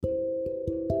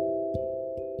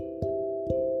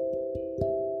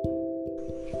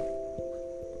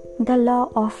The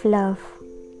law of love.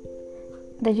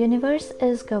 The universe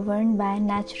is governed by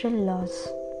natural laws.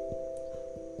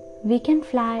 We can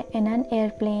fly in an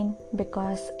airplane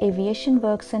because aviation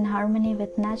works in harmony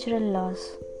with natural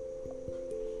laws.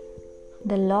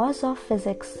 The laws of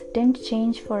physics didn't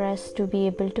change for us to be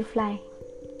able to fly,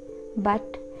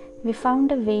 but we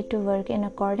found a way to work in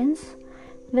accordance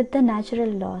with the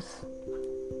natural laws,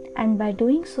 and by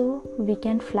doing so, we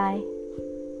can fly.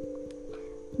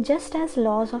 Just as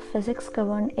laws of physics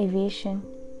govern aviation,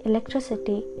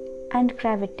 electricity, and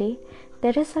gravity,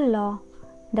 there is a law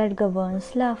that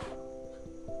governs love.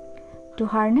 To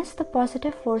harness the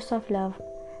positive force of love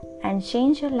and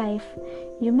change your life,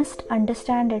 you must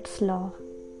understand its law,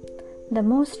 the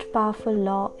most powerful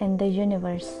law in the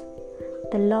universe,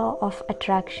 the law of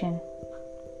attraction.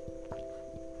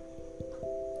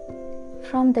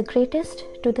 From the greatest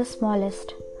to the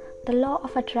smallest, the law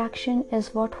of attraction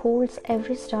is what holds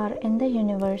every star in the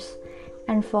universe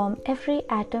and forms every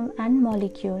atom and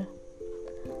molecule.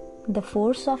 The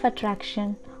force of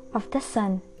attraction of the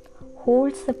sun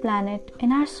holds the planet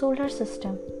in our solar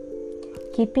system,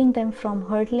 keeping them from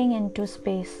hurtling into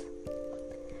space.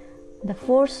 The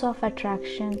force of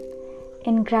attraction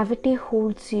in gravity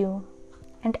holds you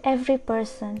and every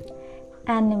person,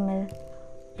 animal,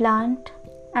 plant,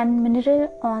 and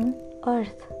mineral on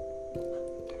earth.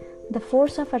 The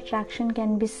force of attraction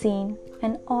can be seen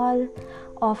in all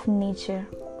of nature,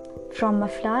 from a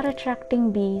flower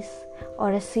attracting bees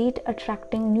or a seed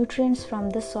attracting nutrients from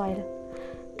the soil,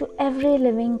 to every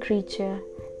living creature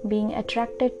being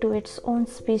attracted to its own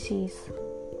species.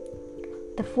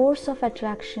 The force of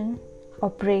attraction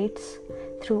operates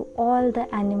through all the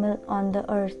animals on the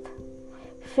earth,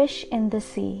 fish in the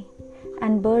sea,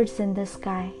 and birds in the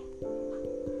sky,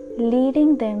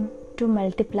 leading them to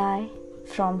multiply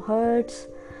from herds,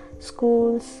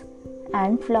 schools,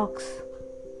 and flocks.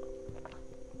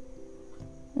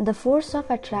 The force of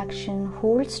attraction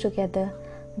holds together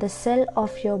the cell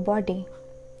of your body,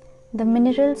 the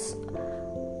minerals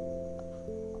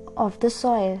of the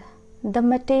soil, the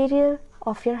material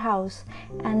of your house,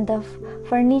 and the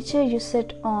furniture you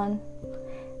sit on,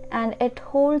 and it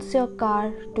holds your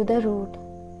car to the road,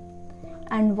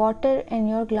 and water in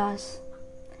your glass.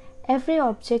 Every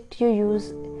object you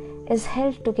use is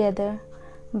held together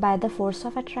by the force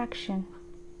of attraction.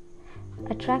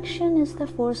 Attraction is the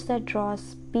force that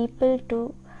draws people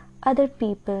to other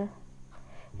people.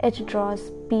 It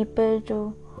draws people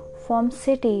to form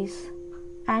cities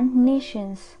and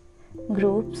nations,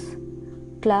 groups,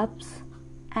 clubs,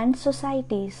 and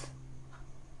societies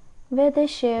where they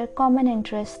share common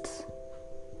interests.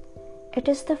 It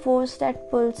is the force that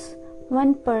pulls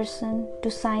one person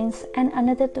to science and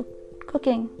another to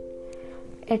cooking.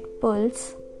 It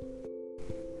pulls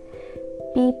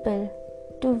people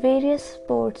to various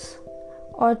sports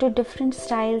or to different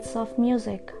styles of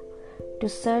music, to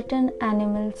certain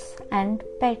animals and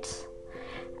pets.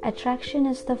 Attraction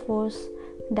is the force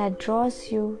that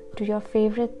draws you to your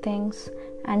favorite things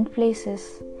and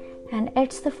places, and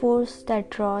it's the force that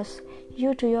draws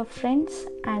you to your friends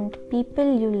and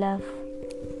people you love.